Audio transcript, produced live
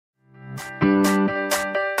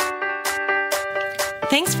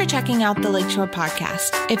Thanks for checking out the Lakeshore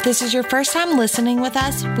Podcast. If this is your first time listening with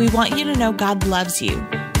us, we want you to know God loves you.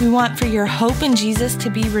 We want for your hope in Jesus to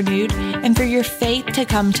be renewed and for your faith to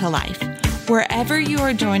come to life. Wherever you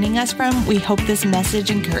are joining us from, we hope this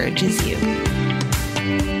message encourages you.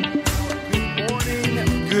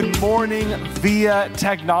 Good morning via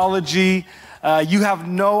technology. You have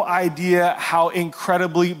no idea how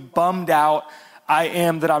incredibly bummed out I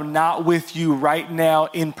am that I'm not with you right now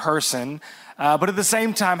in person. But at the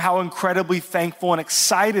same time, how incredibly thankful and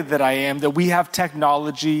excited that I am that we have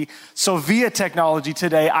technology. So via technology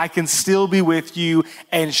today, I can still be with you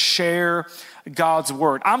and share God's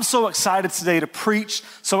word. I'm so excited today to preach,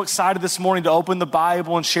 so excited this morning to open the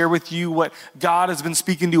Bible and share with you what God has been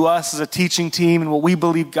speaking to us as a teaching team and what we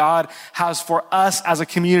believe God has for us as a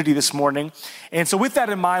community this morning. And so with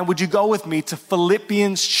that in mind, would you go with me to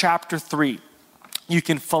Philippians chapter 3? You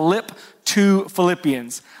can flip to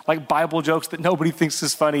Philippians, like Bible jokes that nobody thinks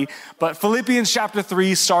is funny. But Philippians chapter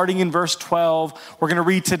 3, starting in verse 12, we're going to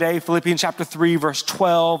read today Philippians chapter 3, verse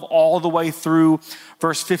 12, all the way through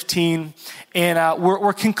verse 15. And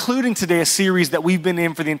we're concluding today a series that we've been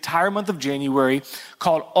in for the entire month of January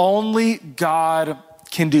called Only God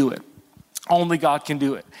Can Do It. Only God Can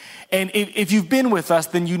Do It. And if you've been with us,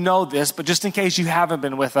 then you know this, but just in case you haven't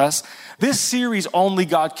been with us, this series, Only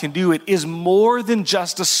God Can Do It, is more than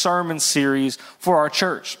just a sermon series for our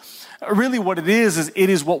church. Really what it is it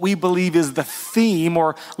is what we believe is the theme,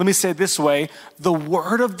 or let me say it this way, the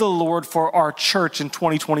word of the Lord for our church in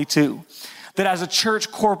 2022. That as a church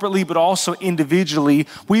corporately, but also individually,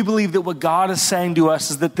 we believe that what God is saying to us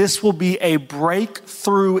is that this will be a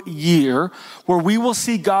breakthrough year where we will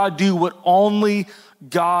see God do what only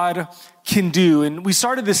God can do. And we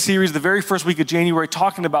started this series the very first week of January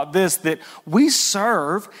talking about this, that we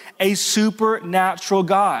serve a supernatural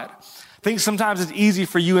God. I think sometimes it's easy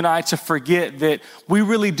for you and I to forget that we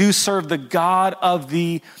really do serve the God of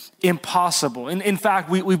the impossible. And in fact,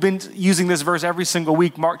 we've been using this verse every single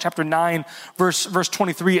week. Mark chapter 9, verse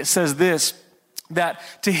 23, it says this, that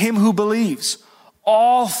to him who believes,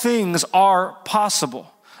 all things are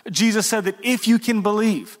possible. Jesus said that if you can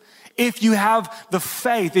believe, if you have the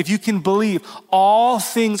faith, if you can believe, all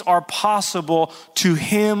things are possible to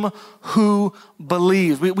him who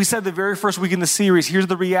believes. We said the very first week in the series, here's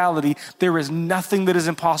the reality, there is nothing that is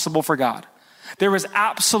impossible for God. There is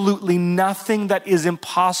absolutely nothing that is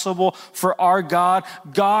impossible for our God.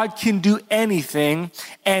 God can do anything,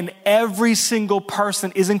 and every single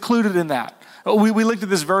person is included in that. We looked at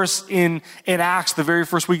this verse in Acts, the very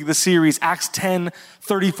first week of the series, Acts 10,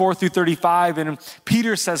 34 through 35, and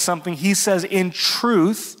Peter says something. He says, in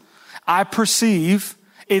truth, I perceive,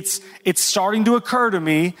 it's starting to occur to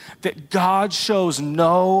me that God shows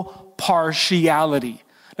no partiality.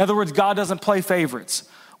 In other words, God doesn't play favorites.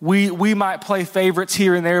 We might play favorites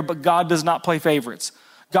here and there, but God does not play favorites.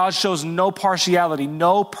 God shows no partiality,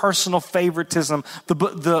 no personal favoritism, the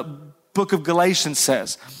book of Galatians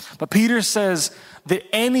says. But Peter says that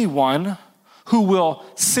anyone who will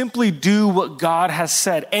simply do what God has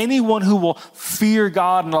said, anyone who will fear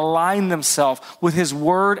God and align themselves with his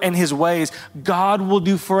word and his ways, God will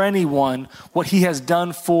do for anyone what he has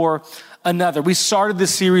done for another. We started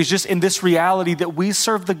this series just in this reality that we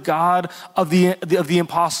serve the God of the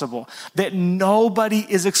impossible, that nobody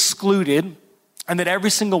is excluded, and that every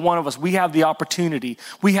single one of us, we have the opportunity,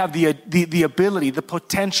 we have the ability, the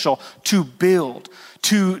potential to build,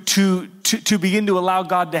 to begin to allow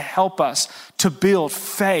God to help us to build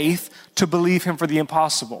faith, to believe him for the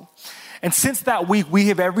impossible. And since that week,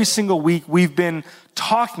 every single week, we've been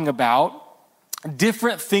talking about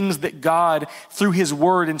different things that God, through his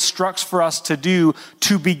word, instructs for us to do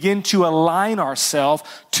to begin to align ourselves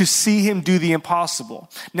to see him do the impossible.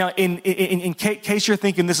 Now, in case you're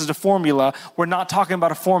thinking this is a formula, we're not talking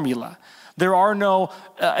about a formula. There are no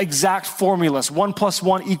exact formulas. 1 +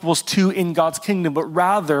 1 = 2 in God's kingdom, but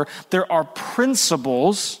rather there are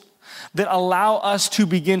principles that allow us to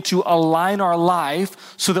begin to align our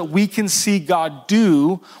life so that we can see God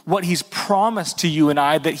do what he's promised to you and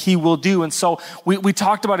I that he will do. And so we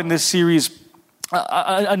talked about in this series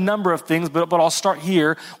a number of things, but I'll start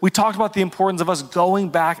here. We talked about the importance of us going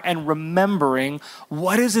back and remembering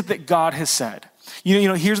what is it that God has said. You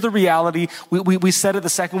know, here's the reality. We said it the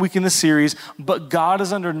second week in the series, but God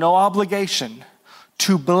is under no obligation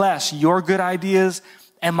to bless your good ideas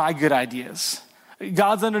and my good ideas.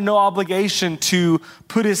 God's under no obligation to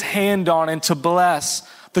put his hand on and to bless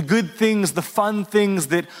the good things, the fun things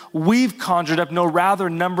that we've conjured up. No, rather,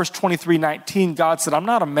 Numbers 23:19, God said, I'm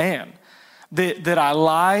not a man that I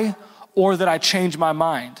lie or that I change my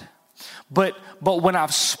mind. But when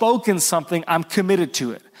I've spoken something, I'm committed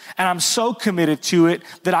to it. And I'm so committed to it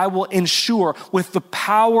that I will ensure, with the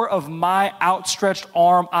power of my outstretched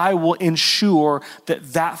arm, I will ensure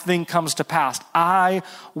that that thing comes to pass. I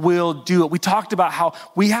will do it. We talked about how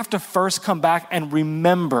we have to first come back and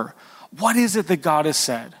remember, what is it that God has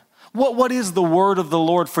said? What is the word of the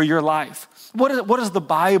Lord for your life? What does the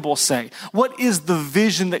Bible say? What is the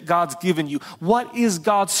vision that God's given you? What is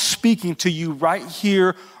God speaking to you right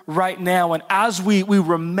here, right now? And as we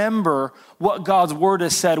remember what God's word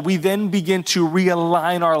has said, we then begin to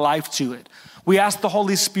realign our life to it. We ask the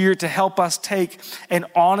Holy Spirit to help us take an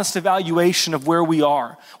honest evaluation of where we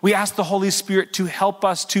are. We ask the Holy Spirit to help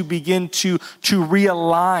us to begin to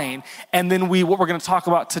realign. And then what we're going to talk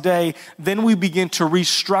about today, then we begin to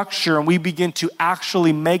restructure and we begin to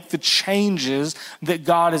actually make the changes that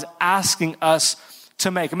God is asking us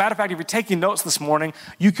to make. As a matter of fact, if you're taking notes this morning,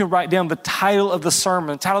 you can write down the title of the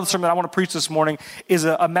sermon. The title of the sermon that I want to preach this morning is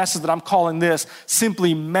a message that I'm calling this,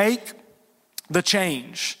 simply Make the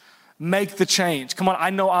Change. Make the change. Come on, I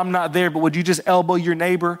know I'm not there, but would you just elbow your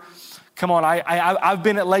neighbor? Come on, I've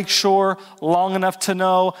been at Lakeshore long enough to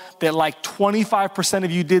know that like 25% of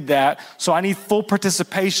you did that, so I need full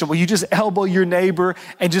participation. Will you just elbow your neighbor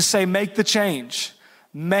and just say, make the change.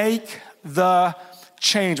 Make the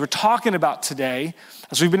change. We're talking about today,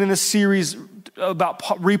 as we've been in this series about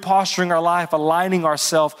reposturing our life, aligning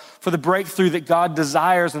ourselves for the breakthrough that God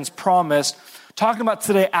desires and has promised, talking about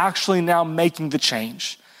today actually now making the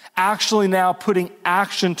change. Actually now putting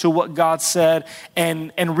action to what God said,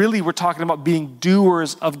 and really we're talking about being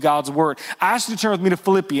doers of God's word. I asked you to turn with me to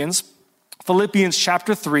Philippians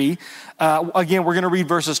chapter 3. Again, we're going to read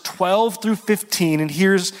verses 12 through 15, and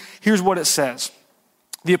here's what it says.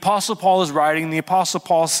 The Apostle Paul is writing, and the Apostle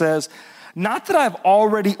Paul says, not that I've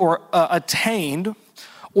already attained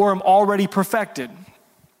or am already perfected.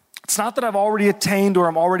 It's not that I've already attained or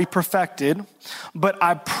am already perfected, but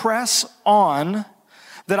I press on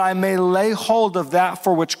that I may lay hold of that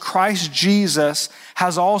for which Christ Jesus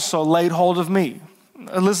has also laid hold of me.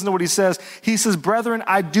 Listen to what he says. He says, brethren,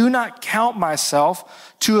 I do not count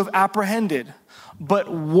myself to have apprehended, but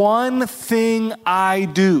one thing I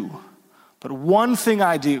do. But one thing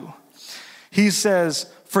I do. He says,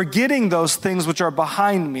 forgetting those things which are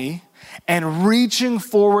behind me, and reaching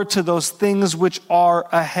forward to those things which are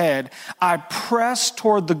ahead, I press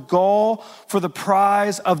toward the goal for the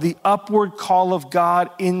prize of the upward call of God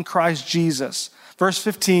in Christ Jesus. Verse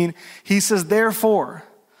 15, he says, therefore,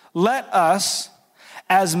 let us,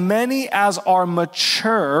 as many as are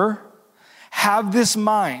mature, have this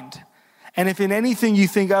mind. And if in anything you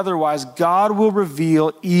think otherwise, God will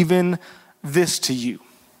reveal even this to you.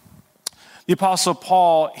 The Apostle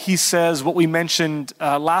Paul, he says what we mentioned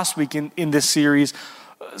last week in this series,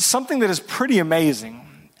 something that is pretty amazing.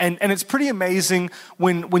 And it's pretty amazing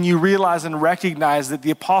when you realize and recognize that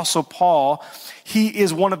the Apostle Paul, he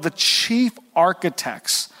is one of the chief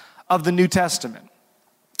architects of the New Testament.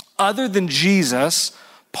 Other than Jesus,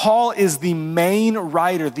 Paul is the main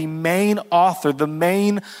writer, the main author, the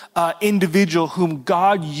main individual whom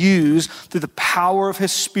God used through the power of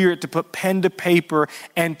his Spirit to put pen to paper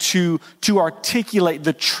and to articulate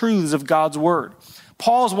the truths of God's word.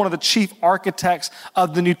 Paul is one of the chief architects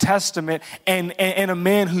of the New Testament and a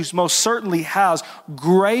man who most certainly has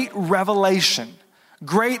great revelation,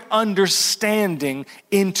 great understanding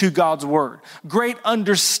into God's word, great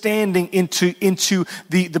understanding into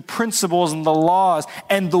the principles and the laws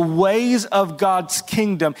and the ways of God's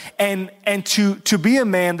kingdom. And to be a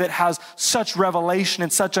man that has such revelation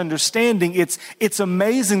and such understanding, it's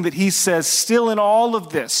amazing that he says, still in all of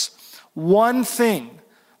this, one thing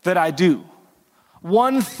that I do,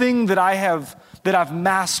 one thing that I've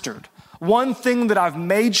mastered, one thing that I've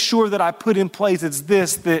made sure that I put in place, it's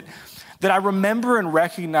this, that I remember and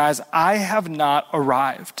recognize I have not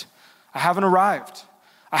arrived. I haven't arrived.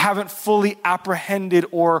 I haven't fully apprehended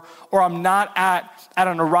or I'm not at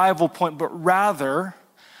an arrival point, but rather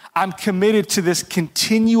I'm committed to this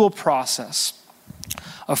continual process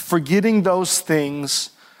of forgetting those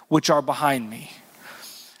things which are behind me.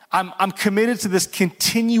 I'm committed to this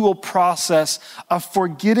continual process of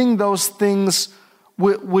forgetting those things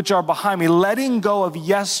which are behind me, letting go of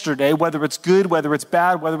yesterday, whether it's good, whether it's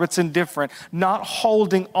bad, whether it's indifferent, not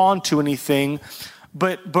holding on to anything,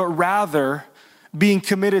 but rather being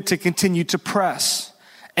committed to continue to press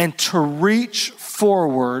and to reach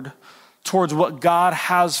forward towards what God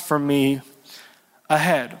has for me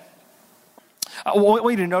ahead. I want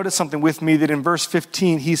you to notice something with me, that in verse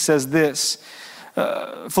 15, he says this,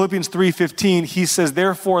 Philippians 3:15, he says,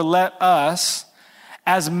 therefore let us,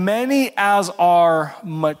 as many as are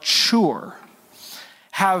mature,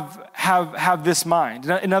 have this mind.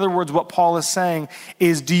 In other words, what Paul is saying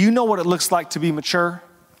is, do you know what it looks like to be mature?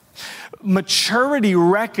 Maturity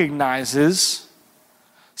recognizes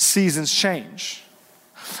seasons change.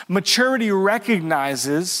 Maturity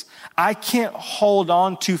recognizes I can't hold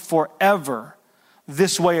on to forever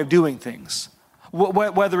this way of doing things.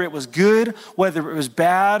 Whether it was good, whether it was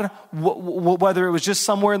bad, whether it was just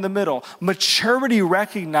somewhere in the middle. Maturity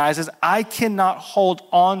recognizes I cannot hold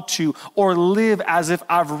on to or live as if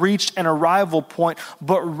I've reached an arrival point,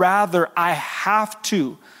 but rather I have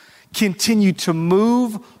to continue to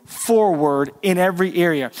move forward in every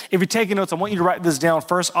area. If you're taking notes, I want you to write this down.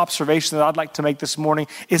 First observation that I'd like to make this morning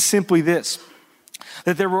is simply this,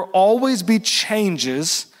 that there will always be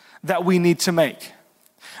changes that we need to make.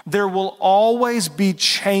 There will always be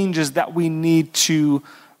changes that we need to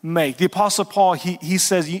make. The Apostle Paul, he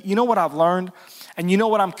says, you know what I've learned? And you know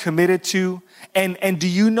what I'm committed to? And do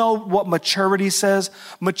you know what maturity says?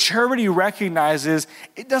 Maturity recognizes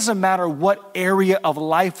it doesn't matter what area of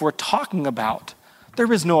life we're talking about.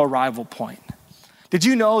 There is no arrival point. Did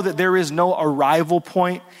you know that there is no arrival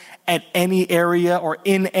point at any area or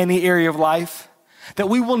in any area of life? That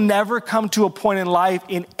we will never come to a point in life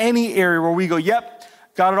in any area where we go, yep,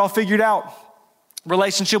 got it all figured out.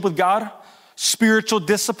 Relationship with God, spiritual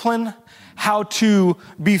discipline, how to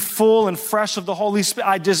be full and fresh of the Holy Spirit.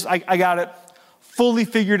 I got it fully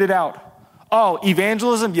figured it out. Oh,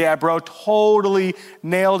 evangelism? Yeah, bro, totally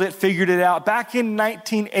nailed it, figured it out. Back in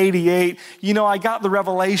 1988, I got the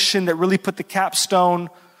revelation that really put the capstone.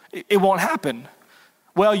 It won't happen.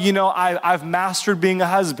 Well, I've mastered being a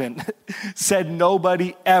husband. Said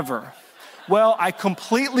nobody ever. Well, I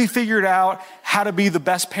completely figured out how to be the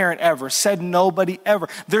best parent ever. Said nobody ever.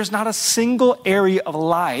 There's not a single area of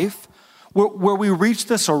life where we reach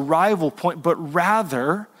this arrival point, but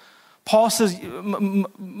rather, Paul says,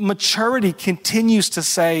 maturity continues to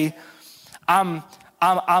say, I'm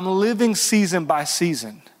living season by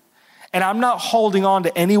season. And I'm not holding on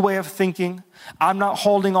to any way of thinking. I'm not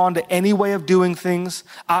holding on to any way of doing things.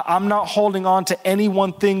 I'm not holding on to any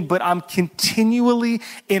one thing, but I'm continually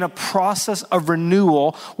in a process of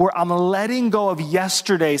renewal where I'm letting go of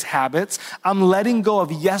yesterday's habits. I'm letting go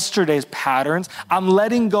of yesterday's patterns. I'm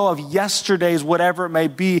letting go of yesterday's whatever it may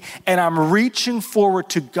be. And I'm reaching forward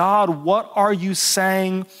to God. What are you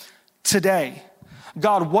saying today?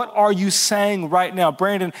 God, what are you saying right now?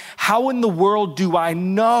 Brandon, how in the world do I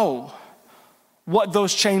know what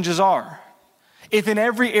those changes are? If in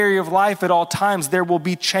every area of life at all times there will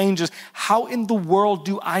be changes, how in the world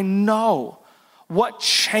do I know what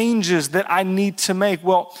changes that I need to make?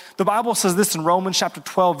 Well, the Bible says this in Romans chapter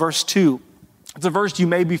 12, verse 2. It's a verse you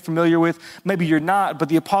may be familiar with, maybe you're not, but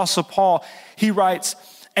the Apostle Paul, he writes,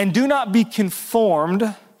 "And do not be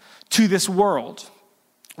conformed to this world."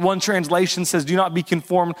 One translation says, "Do not be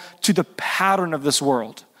conformed to the pattern of this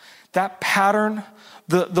world." That pattern,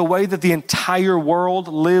 the way that the entire world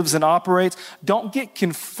lives and operates, don't get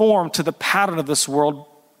conformed to the pattern of this world,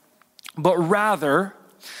 but rather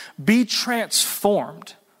be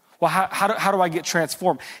transformed. Well, how do I get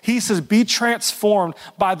transformed? He says, be transformed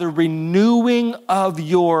by the renewing of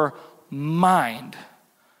your mind,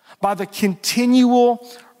 by the continual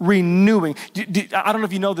renewing. I don't know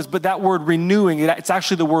if you know this, but that word renewing, it's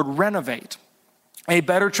actually the word renovate. A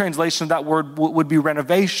better translation of that word would be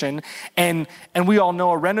renovation. And we all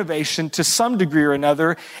know a renovation to some degree or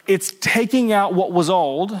another. It's taking out what was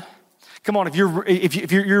old. Come on, if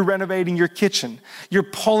you're renovating your kitchen, you're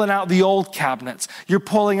pulling out the old cabinets, you're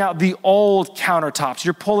pulling out the old countertops,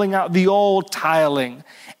 you're pulling out the old tiling,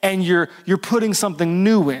 and you're putting something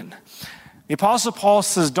new in. The Apostle Paul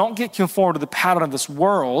says, don't get conformed to the pattern of this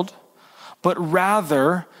world, but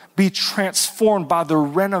rather be transformed by the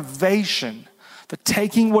renovation, the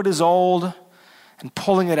taking what is old and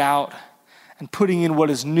pulling it out and putting in what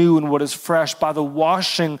is new and what is fresh, by the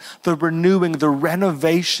washing, the renewing, the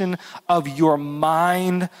renovation of your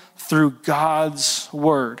mind through God's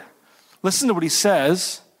word. Listen to what he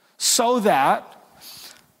says, so that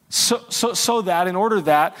in order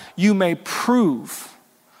that you may prove,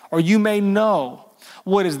 or you may know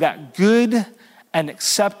what is that good and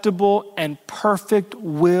acceptable and perfect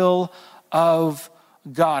will of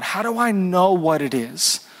God. How do I know what it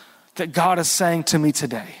is that God is saying to me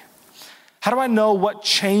today? How do I know what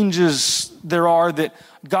changes there are that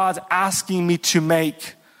God's asking me to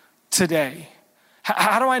make today?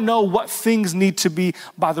 How do I know what things need to be?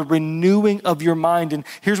 By the renewing of your mind. And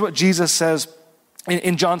here's what Jesus says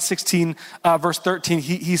in John 16, verse 13.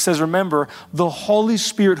 He says, remember, the Holy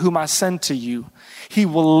Spirit whom I send to you, he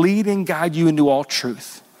will lead and guide you into all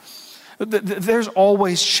truth. There's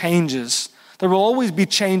always changes There will always be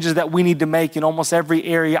changes that we need to make in almost every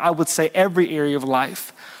area, I would say every area of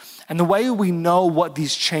life. And the way we know what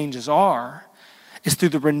these changes are is through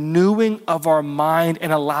the renewing of our mind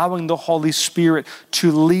and allowing the Holy Spirit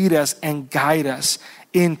to lead us and guide us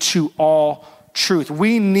into all truth.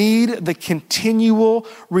 We need the continual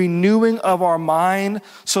renewing of our mind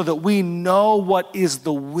so that we know what is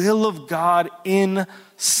the will of God in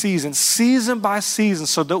season by season,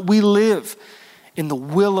 so that we live in the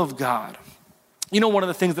will of God. You know, one of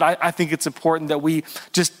the things that I think it's important that we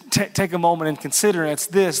just take a moment and consider, and it's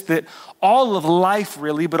this, that all of life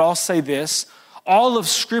really, but I'll say this, all of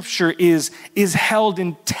Scripture is held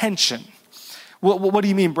in tension. What do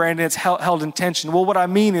you mean, Brandon? It's held in tension. Well, what I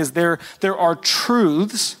mean is there are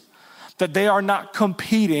truths that they are not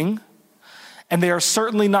competing, and they are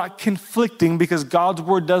certainly not conflicting, because God's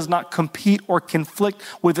word does not compete or conflict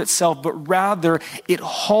with itself, but rather it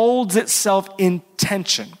holds itself in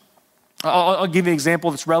tension. I'll give you an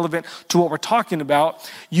example that's relevant to what we're talking about.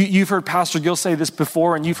 You've heard Pastor Gill say this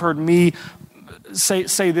before, and you've heard me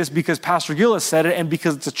say this because Pastor Gill has said it and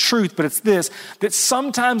because it's the truth, but it's this, that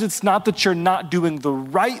sometimes it's not that you're not doing the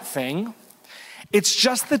right thing, it's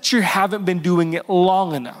just that you haven't been doing it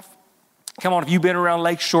long enough. Come on, if you've been around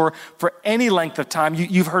Lakeshore for any length of time,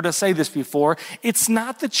 you've heard us say this before. It's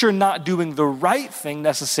not that you're not doing the right thing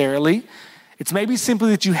necessarily. It's maybe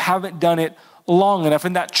simply that you haven't done it long enough.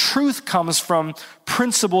 And that truth comes from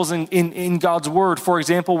principles in God's word. For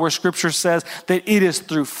example, where Scripture says that it is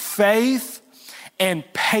through faith and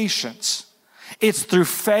patience. It's through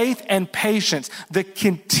faith and patience, the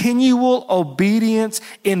continual obedience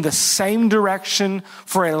in the same direction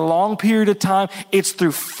for a long period of time. It's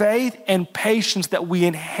through faith and patience that we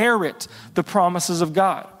inherit the promises of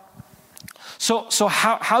God. So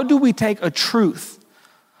how do we take a truth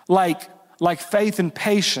like faith and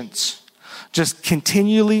patience, just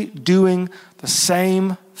continually doing the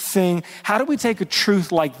same thing? How do we take a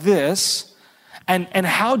truth like this, and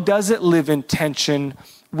how does it live in tension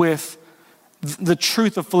with the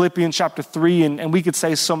truth of Philippians chapter 3, and we could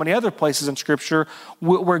say so many other places in Scripture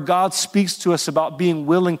where God speaks to us about being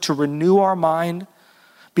willing to renew our mind,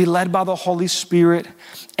 be led by the Holy Spirit,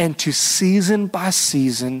 and to season by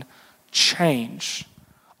season change.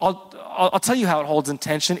 I'll tell you how it holds in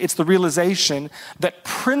tension. It's the realization that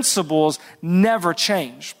principles never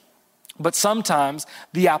change, but sometimes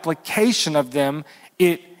the application of them,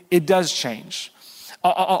 it does change.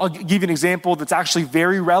 I'll give you an example that's actually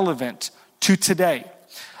very relevant to today.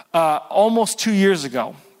 Almost 2 years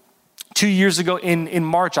ago in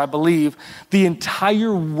March, I believe, the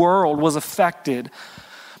entire world was affected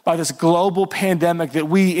by this global pandemic that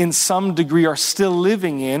we in some degree are still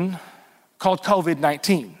living in, called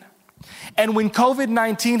COVID-19. And when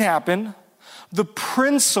COVID-19 happened, the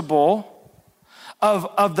principle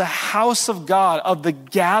of the house of God, of the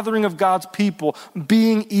gathering of God's people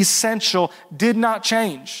being essential did not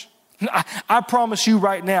change. I promise you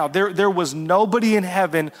right now, there was nobody in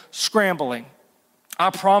heaven scrambling. I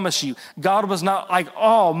promise you. God was not like,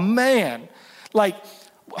 oh man, like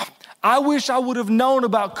I wish I would have known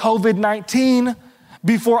about COVID-19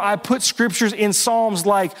 before I put scriptures in Psalms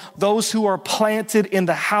like those who are planted in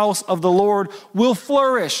the house of the Lord will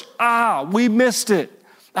flourish. We missed it.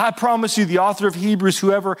 I promise you, the author of Hebrews,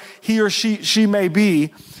 whoever he or she may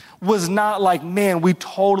be, was not like, man, we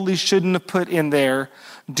totally shouldn't have put in there,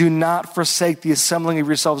 do not forsake the assembling of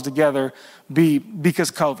yourselves together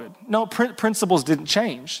because COVID. No, principles didn't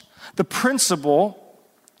change. The principle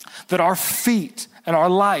that our feet and our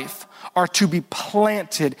life are to be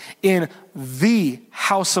planted in the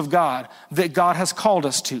house of God that God has called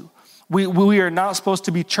us to. We are not supposed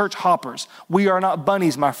to be church hoppers. We are not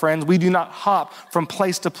bunnies, my friends. We do not hop from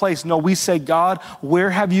place to place. No, we say, God, where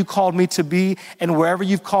have you called me to be? And wherever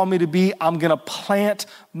you've called me to be, I'm going to plant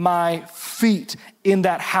my feet in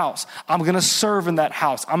that house. I'm going to serve in that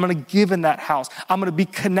house. I'm going to give in that house. I'm going to be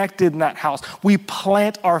connected in that house. We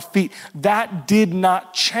plant our feet. That did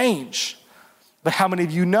not change. But how many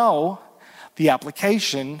of you know the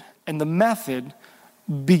application and the method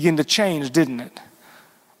begin to change, didn't it?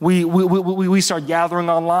 We start gathering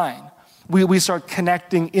online. We start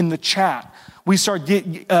connecting in the chat. We start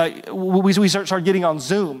getting on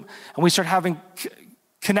Zoom, and we start having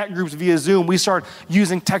connect groups via Zoom. We start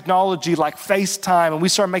using technology like FaceTime, and we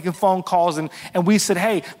start making phone calls, and we said,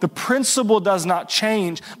 hey, the principle does not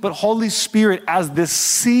change, but Holy Spirit, as this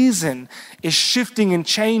season is shifting and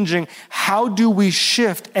changing, how do we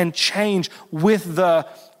shift and change with the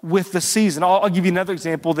season? I'll give you another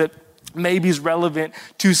example that maybe is relevant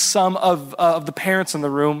to some of the parents in the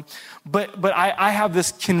room, but I have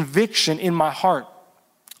this conviction in my heart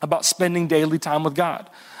about spending daily time with God.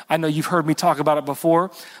 I know you've heard me talk about it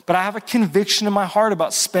before, but I have a conviction in my heart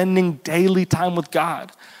about spending daily time with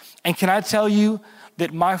God. And can I tell you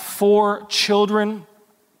that my 4 children,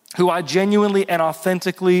 who I genuinely and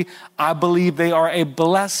authentically, I believe they are a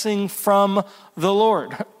blessing from the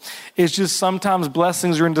Lord. It's just sometimes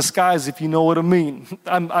blessings are in disguise, if you know what I mean.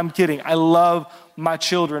 I'm kidding. I love my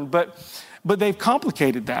children, but they've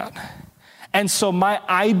complicated that. And so my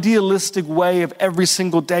idealistic way of every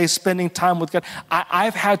single day spending time with God,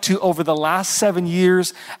 I've had to, over the last 7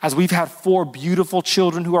 years, as we've had 4 beautiful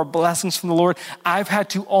children who are blessings from the Lord, I've had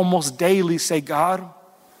to almost daily say, God,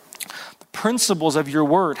 the principles of your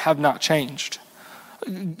word have not changed.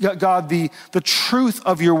 God, the truth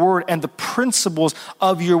of your word and the principles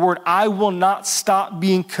of your word, I will not stop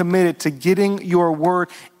being committed to getting your word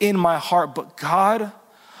in my heart. But God,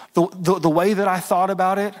 the way that I thought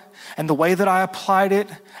about it and the way that I applied it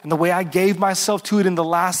and the way I gave myself to it in the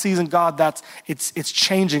last season, God, it's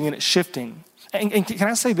changing and it's shifting. And can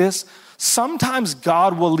I say this? Sometimes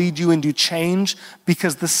God will lead you into change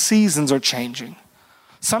because the seasons are changing.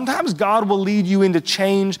 Sometimes God will lead you into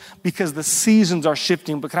change because the seasons are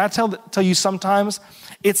shifting. But can I tell you sometimes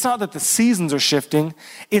it's not that the seasons are shifting.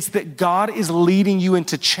 It's that God is leading you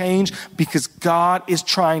into change because God is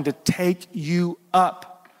trying to take you up.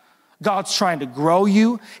 God's trying to grow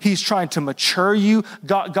you. He's trying to mature you.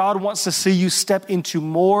 God wants to see you step into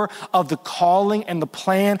more of the calling and the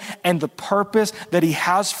plan and the purpose that he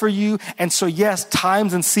has for you. And so yes,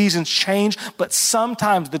 times and seasons change, but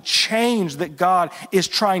sometimes the change that God is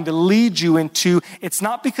trying to lead you into, it's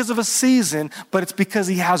not because of a season, but it's because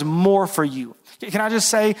he has more for you. Can I just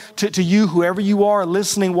say to you, whoever you are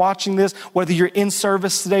listening, watching this, whether you're in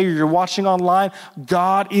service today or you're watching online,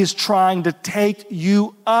 God is trying to take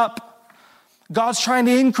you up. God's trying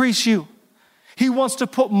to increase you. He wants to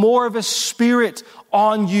put more of his Spirit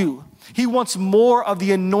on you. He wants more of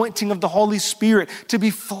the anointing of the Holy Spirit to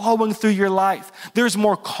be flowing through your life. There's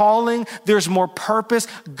more calling. There's more purpose.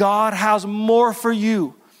 God has more for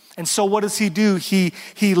you. And so what does he do? He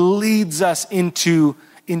leads us into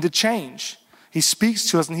change. He speaks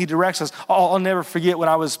to us and he directs us. I'll never forget when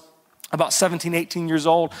I was about 17, 18 years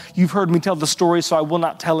old. You've heard me tell the story, so I will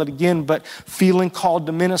not tell it again, but feeling called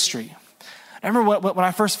to ministry. I remember when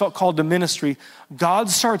I first felt called to ministry,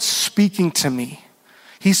 God started speaking to me.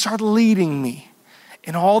 He started leading me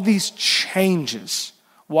in all these changes.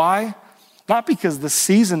 Why? Not because the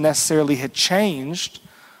season necessarily had changed,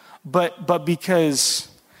 but because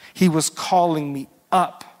he was calling me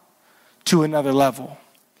up to another level.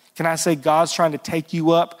 Can I say God's trying to take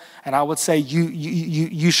you up? And I would say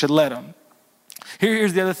you should let him.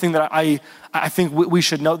 Here's the other thing that I think we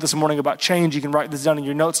should note this morning about change. You can write this down in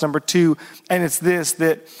your notes, number 2. And it's this,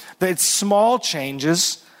 that it's small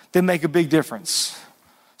changes that make a big difference.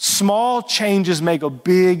 Small changes make a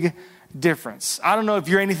big difference. I don't know if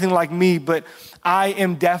you're anything like me, but I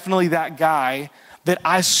am definitely that guy that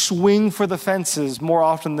I swing for the fences more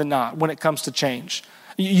often than not when it comes to change.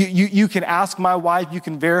 You can ask my wife, you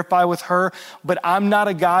can verify with her, but I'm not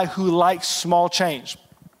a guy who likes small change.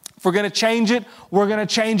 If we're going to change it, we're going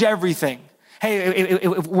to change everything. Hey,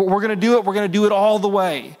 if we're going to do it, we're going to do it all the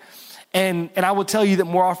way. And I will tell you that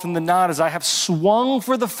more often than not, as I have swung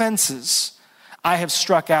for the fences, I have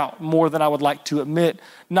struck out more than I would like to admit,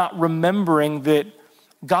 not remembering that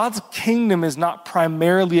God's kingdom is not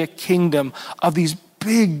primarily a kingdom of these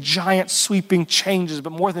big, giant, sweeping changes,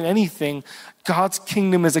 but more than anything, God's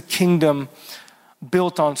kingdom is a kingdom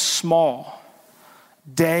built on small,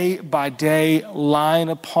 day by day, line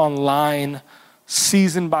upon line,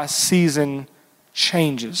 season by season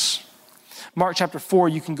changes. Mark chapter 4,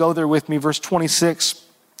 you can go there with me, verse 26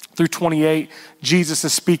 through 28. Jesus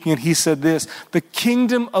is speaking and he said this, "The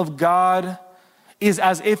kingdom of God is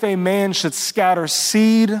as if a man should scatter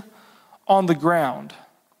seed on the ground."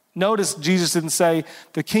 Notice Jesus didn't say,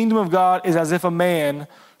 the kingdom of God is as if a man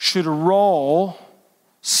should roll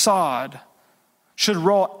sod, should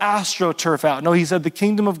roll astroturf out. No, he said the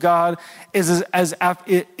kingdom of God is as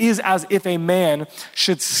if a man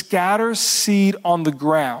should scatter seed on the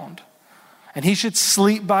ground, and he should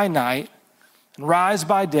sleep by night and rise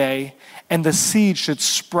by day, and the seed should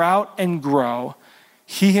sprout and grow.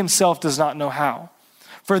 He himself does not know how.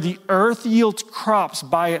 For the earth yields crops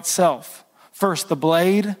by itself. First the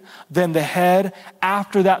blade, then the head,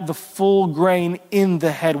 after that the full grain in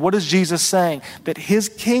the head. What is Jesus saying? That his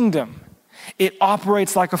kingdom, it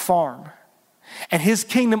operates like a farm. And his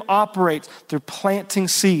kingdom operates through planting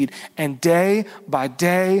seed and day by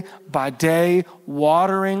day by day,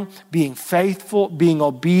 watering, being faithful, being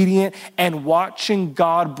obedient, and watching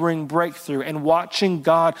God bring breakthrough and watching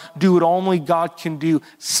God do what only God can do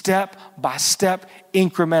step by step,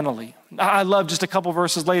 incrementally. I love just a couple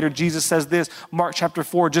verses later, Jesus says this, Mark chapter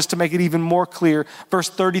 4, just to make it even more clear. Verse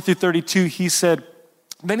 30 through 32,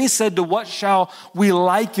 then he said, to what shall we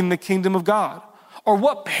liken the kingdom of God? Or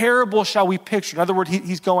what parable shall we picture? In other words,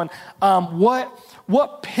 he's going,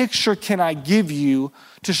 what picture can I give you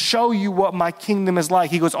to show you what my kingdom is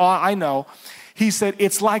like? He goes, I know. He said,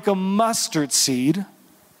 it's like a mustard seed,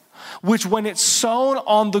 which when it's sown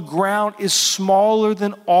on the ground is smaller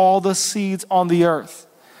than all the seeds on the earth.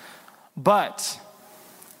 But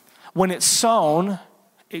when it's sown,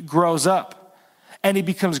 it grows up and it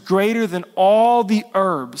becomes greater than all the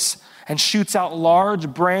herbs and shoots out large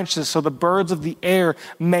branches so the birds of the air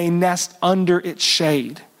may nest under its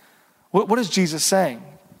shade. What is Jesus saying?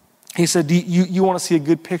 He said, you want to see a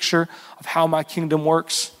good picture of how my kingdom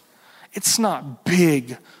works? It's not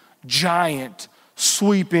big, giant,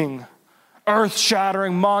 sweeping,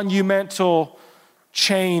 earth-shattering, monumental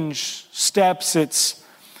change steps.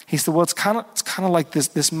 He said, well, it's kind of like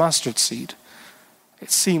this mustard seed.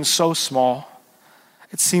 It seems so small.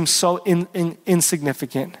 It seems so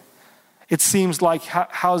insignificant. It seems like,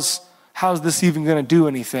 how's this even going to do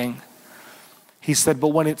anything? He said, but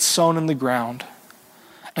when it's sown in the ground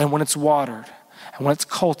and when it's watered and when it's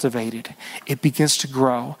cultivated, it begins to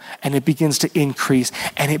grow and it begins to increase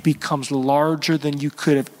and it becomes larger than you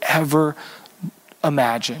could have ever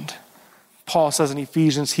imagined. Paul says in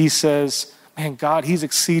Ephesians, he says, man, God, he's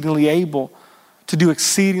exceedingly able to do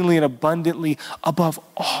exceedingly and abundantly above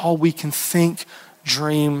all we can think,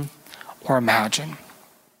 dream, or imagine.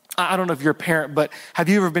 I don't know if you're a parent, but have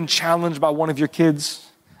you ever been challenged by one of your kids?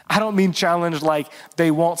 I don't mean challenged like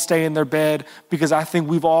they won't stay in their bed, because I think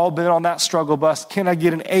we've all been on that struggle bus. Can I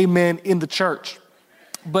get an amen in the church?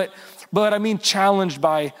 But I mean challenged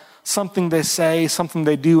by something they say, something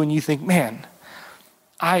they do, and you think, man,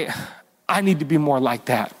 I need to be more like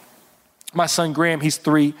that. My son Graham, he's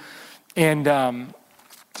 3, and a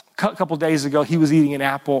couple days ago, he was eating an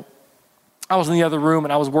apple. I was in the other room,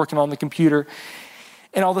 and I was working on the computer,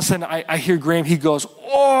 and all of a sudden, I hear Graham, he goes,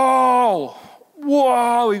 oh,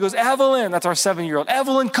 whoa. He goes, Evelyn, that's our 7-year-old.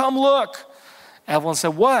 Evelyn, come look. Evelyn said,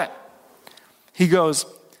 what? He goes,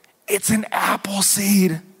 it's an apple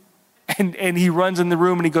seed. And he runs in the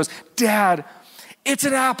room and he goes, Dad, it's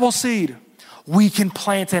an apple seed. We can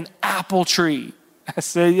plant an apple tree. I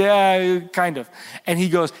said, yeah, kind of. And he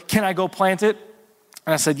goes, can I go plant it?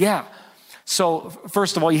 And I said, yeah. So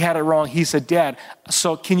first of all, he had it wrong. He said, Dad,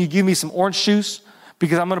 so can you give me some orange juice?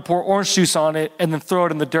 Because I'm going to pour orange juice on it and then throw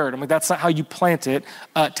it in the dirt. I'm like, that's not how you plant it.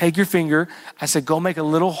 Take your finger. I said, go make a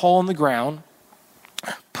little hole in the ground,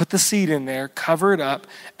 put the seed in there, cover it up,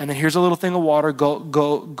 and then here's a little thing of water.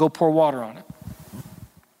 Go pour water on it.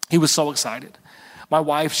 He was so excited. My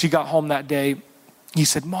wife, she got home that day. He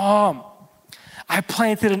said, Mom, I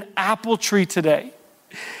planted an apple tree today.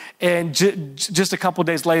 And just a couple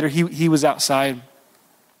days later, he was outside.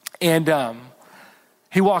 And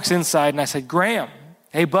he walks inside, and I said, Graham,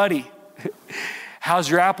 hey, buddy, how's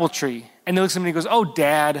your apple tree? And he looks at me and he goes, oh,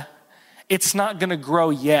 Dad, it's not going to grow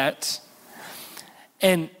yet.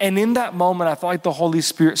 And in that moment, I felt like the Holy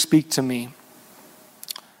Spirit speak to me.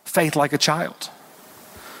 Faith like a child.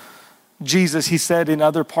 Jesus, he said in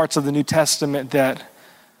other parts of the New Testament that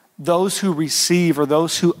those who receive or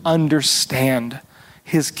those who understand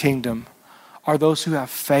his kingdom are those who have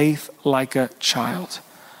faith like a child.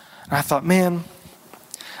 And I thought, man,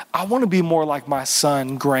 I want to be more like my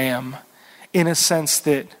son, Graham, in a sense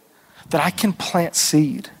that I can plant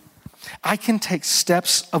seed. I can take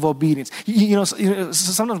steps of obedience. You know,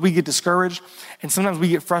 sometimes we get discouraged and sometimes we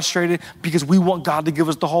get frustrated because we want God to give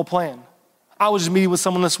us the whole plan. I was just meeting with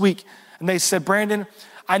someone this week and they said, Brandon,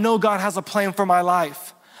 I know God has a plan for my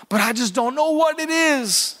life, but I just don't know what it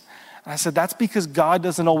is. And I said, that's because God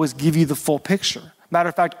doesn't always give you the full picture. Matter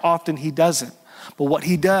of fact, often he doesn't. But what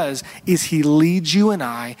he does is he leads you and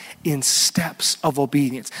I in steps of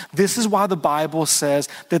obedience. This is why the Bible says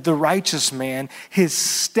that the righteous man, his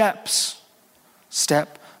steps,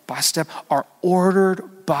 step by step, are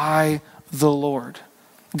ordered by the Lord.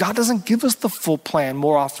 God doesn't give us the full plan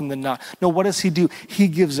more often than not. No, what does he do? He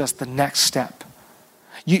gives us the next step.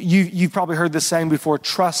 You've probably heard this saying before,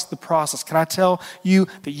 trust the process. Can I tell you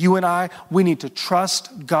that you and I, we need to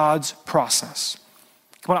trust God's process.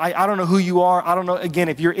 Come on, I don't know who you are. I don't know, again,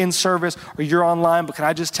 if you're in service or you're online, but can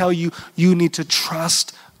I just tell you, you need to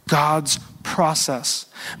trust God's process.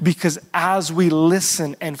 Because as we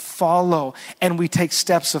listen and follow and we take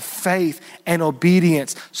steps of faith and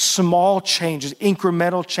obedience, small changes,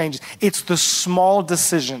 incremental changes, it's the small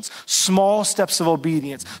decisions, small steps of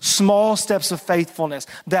obedience, small steps of faithfulness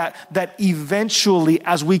that eventually,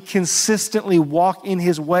 as we consistently walk in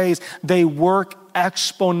his ways, they work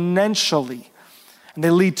exponentially and they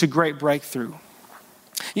lead to great breakthrough.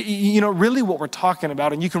 You know, really what we're talking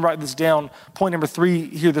about, and you can write this down, point number 3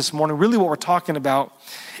 here this morning, really what we're talking about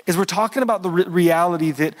is we're talking about the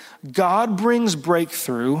reality that God brings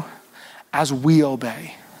breakthrough as we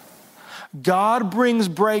obey. God brings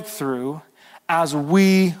breakthrough as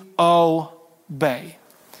we obey.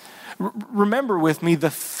 Remember with me,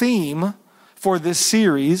 the theme for this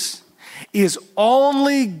series is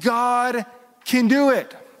only God can do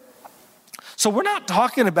it. So we're not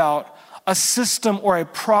talking about a system or a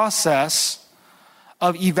process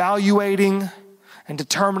of evaluating and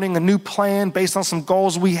determining a new plan based on some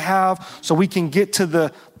goals we have so we can get to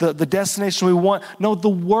the destination we want. No, the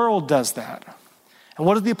world does that. And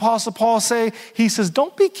what did the Apostle Paul say? He says,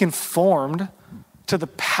 don't be conformed to the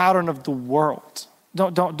pattern of the world.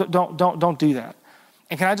 Don't do that.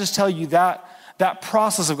 And can I just tell you that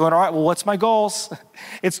process of going, all right, well, what's my goals?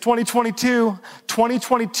 It's 2022,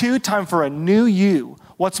 time for a new you.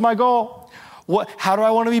 What's my goal? How do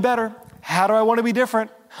I want to be better? How do I want to be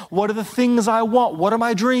different? What are the things I want? What are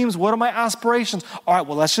my dreams? What are my aspirations? All right,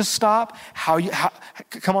 well, let's just stop.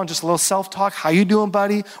 Come on, just a little self-talk. How you doing,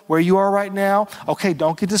 buddy? Where you are right now? Okay,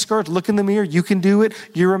 don't get discouraged. Look in the mirror. You can do it.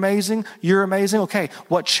 You're amazing. You're amazing. Okay,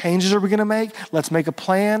 what changes are we going to make? Let's make a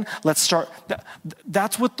plan. Let's start.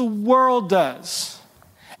 That's what the world does.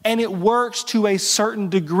 And it works to a certain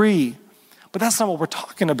degree. But that's not what we're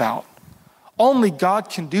talking about. Only God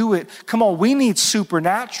can do it. Come on, we need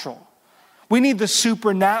supernatural. We need the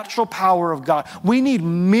supernatural power of God. We need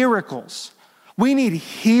miracles. We need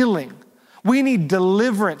healing. We need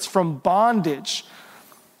deliverance from bondage.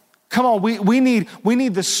 Come on, we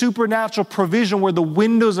need the supernatural provision where the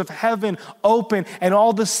windows of heaven open and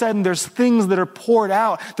all of a sudden there's things that are poured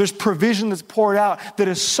out. There's provision that's poured out that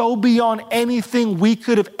is so beyond anything we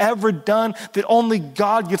could have ever done that only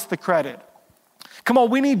God gets the credit. Come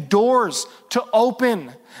on, we need doors to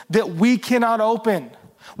open that we cannot open.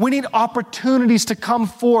 We need opportunities to come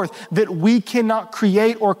forth that we cannot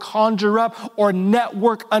create or conjure up or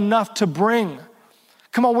network enough to bring.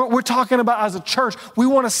 Come on, we're talking about as a church, we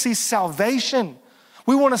want to see salvation.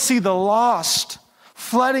 We want to see the lost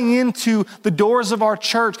flooding into the doors of our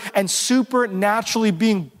church and supernaturally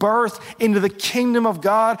being birthed into the kingdom of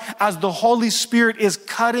God as the Holy Spirit is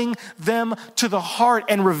cutting them to the heart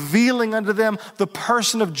and revealing unto them the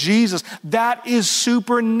person of Jesus. That is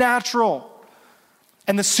supernatural.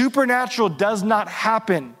 And the supernatural does not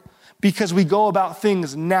happen because we go about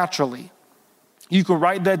things naturally. You can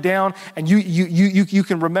write that down and you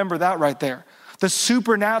can remember that right there. The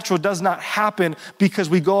supernatural does not happen because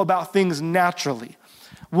we go about things naturally.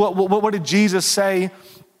 What did Jesus say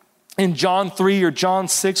in John 3 or John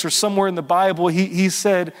 6 or somewhere in the Bible? He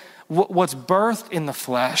said, what's birthed in the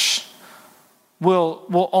flesh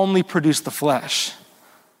will only produce the flesh.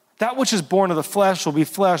 That which is born of the flesh will be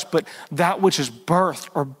flesh, but that which is birthed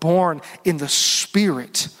or born in the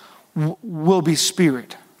spirit will be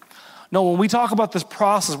spirit. No, when we talk about this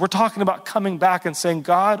process, we're talking about coming back and saying,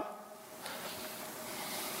 God,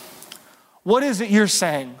 what is it you're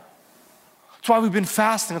saying? That's why we've been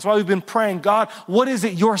fasting. That's why we've been praying. God, what is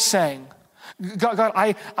it you're saying? God,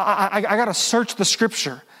 I got to search the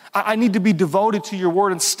scripture. I need to be devoted to your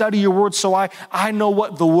word and study your word so I know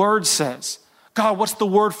what the word says. God, what's the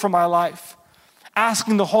word for my life?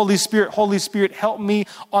 Asking the Holy Spirit, help me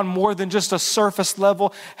on more than just a surface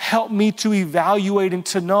level. Help me to evaluate and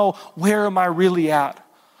to know where am I really at.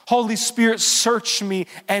 Holy Spirit, search me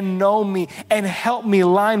and know me and help me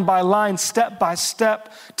line by line, step by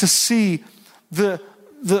step to see the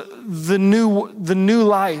new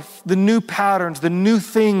life, the new patterns, the new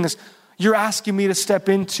things you're asking me to step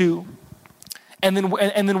into. And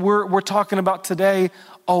then we're talking about today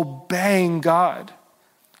obeying God.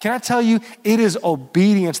 Can I tell you, it is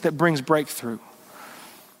obedience that brings breakthrough.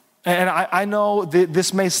 And I know that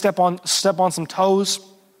this may step on some toes,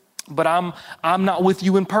 but I'm not with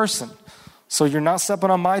you in person. So you're not stepping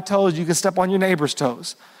on my toes, you can step on your neighbor's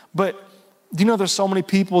toes. But do you know there's so many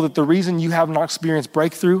people that the reason you have not experienced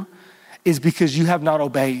breakthrough is because you have not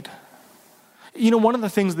obeyed. You know, one of the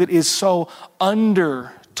things that is so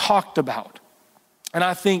under talked about, and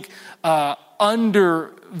I think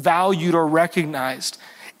undervalued or recognized,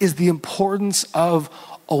 is the importance of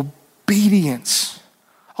obedience.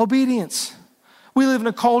 Obedience. We live in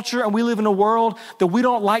a culture and we live in a world that we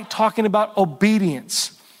don't like talking about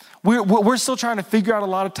obedience. We're still trying to figure out a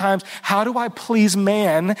lot of times, how do I please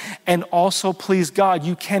man and also please God?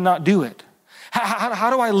 You cannot do it. How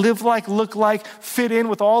do I live like, look like, fit in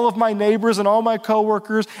with all of my neighbors and all my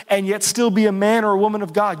coworkers and yet still be a man or a woman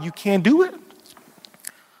of God? You can't do it.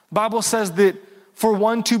 The Bible says that for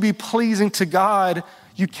one to be pleasing to God,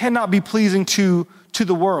 you cannot be pleasing to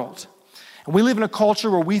the world. And we live in a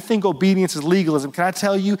culture where we think obedience is legalism. Can I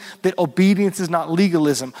tell you that obedience is not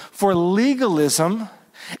legalism? For legalism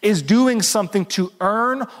is doing something to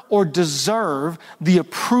earn or deserve the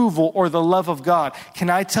approval or the love of God.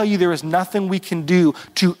 Can I tell you there is nothing we can do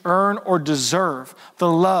to earn or deserve the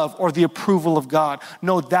love or the approval of God?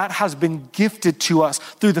 No, that has been gifted to us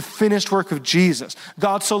through the finished work of Jesus.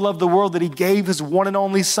 God so loved the world that he gave his one and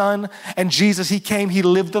only son. And Jesus, he came, he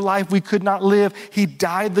lived the life we could not live. He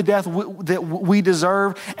died the death that we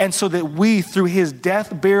deserve. And so that we, through his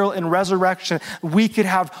death, burial, and resurrection, we could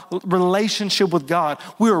have relationship with God.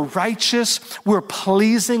 We're righteous, we're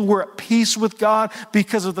pleasing, we're at peace with God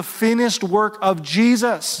because of the finished work of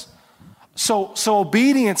Jesus. So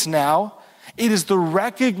obedience now, it is the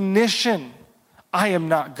recognition, I am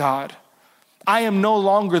not God. I am no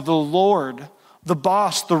longer the Lord, the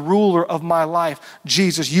boss, the ruler of my life.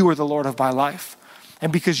 Jesus, you are the Lord of my life.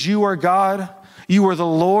 And because you are God, you are the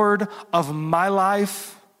Lord of my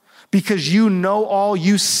life. Because you know all,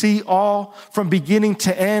 you see all from beginning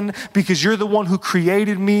to end, because you're the one who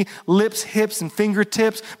created me, lips, hips, and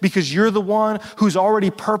fingertips, because you're the one who's already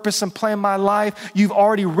purposed and planned my life. You've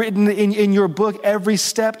already written in your book every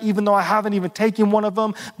step, even though I haven't even taken one of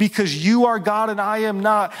them. Because you are God and I am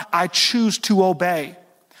not, I choose to obey.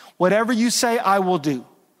 Whatever you say, I will do.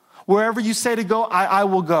 Wherever you say to go, I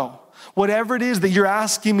will go. Whatever it is that you're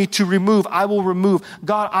asking me to remove, I will remove.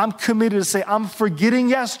 God, I'm committed to say, I'm forgetting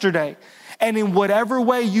yesterday. And in whatever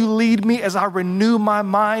way you lead me as I renew my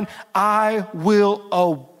mind, I will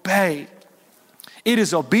obey. It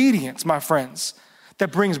is obedience, my friends,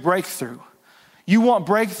 that brings breakthrough. You want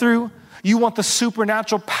breakthrough? You want the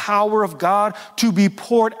supernatural power of God to be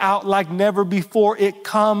poured out like never before. It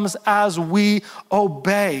comes as we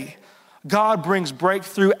obey. God brings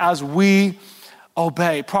breakthrough as we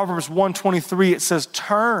obey. Proverbs 1:23, it says,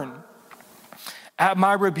 turn at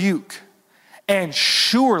my rebuke, and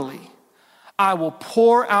surely I will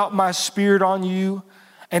pour out my spirit on you,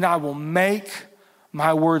 and I will make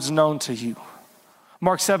my words known to you.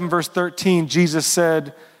 Mark 7, verse 13, Jesus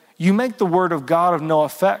said, you make the word of God of no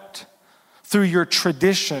effect through your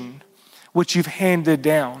tradition, which you've handed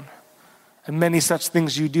down, and many such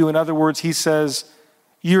things you do. In other words, he says,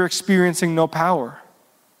 you're experiencing no power.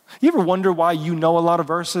 You ever wonder why you know a lot of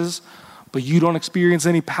verses, but you don't experience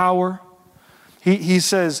any power? He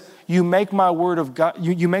says, you make my word of God,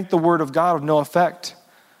 you make the word of God of no effect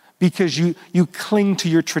because you cling to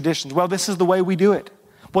your traditions. Well, this is the way we do it.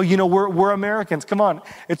 Well, you know, we're Americans. Come on.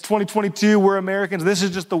 It's 2022. We're Americans. This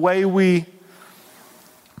is just the way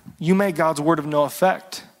you make God's word of no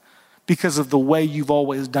effect because of the way you've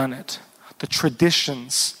always done it, the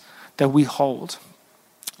traditions that we hold.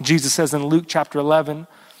 Jesus says in Luke chapter 11,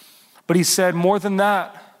 but he said, more than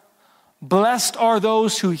that, blessed are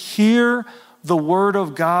those who hear the word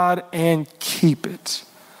of God and keep it.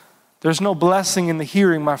 There's no blessing in the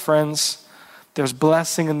hearing, my friends. There's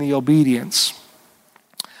blessing in the obedience.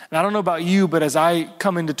 And I don't know about you, but as I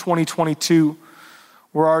come into 2022,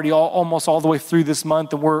 we're already almost all the way through this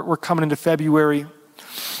month, and we're coming into February.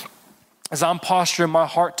 As I'm posturing my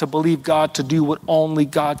heart to believe God to do what only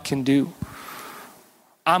God can do,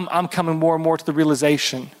 I'm coming more and more to the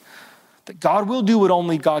realization that God will do what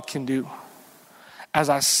only God can do as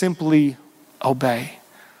I simply obey.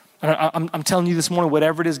 And I'm telling you this morning,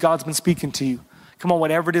 whatever it is God's been speaking to you, come on,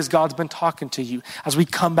 whatever it is God's been talking to you, as we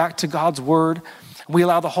come back to God's word, we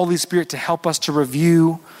allow the Holy Spirit to help us to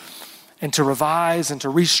review and to revise and to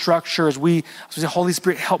restructure as we say, Holy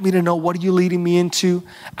Spirit, help me to know what are you leading me into.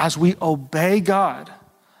 As we obey God,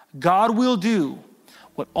 God will do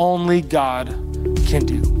what only God can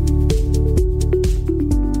do.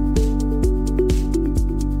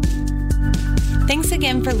 Thanks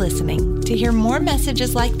again for listening. To hear more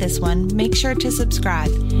messages like this one, make sure to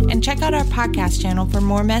subscribe and check out our podcast channel for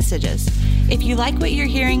more messages. If you like what you're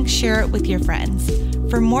hearing, share it with your friends.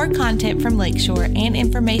 For more content from Lakeshore and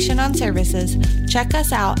information on services, check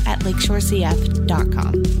us out at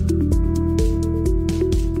lakeshorecf.com.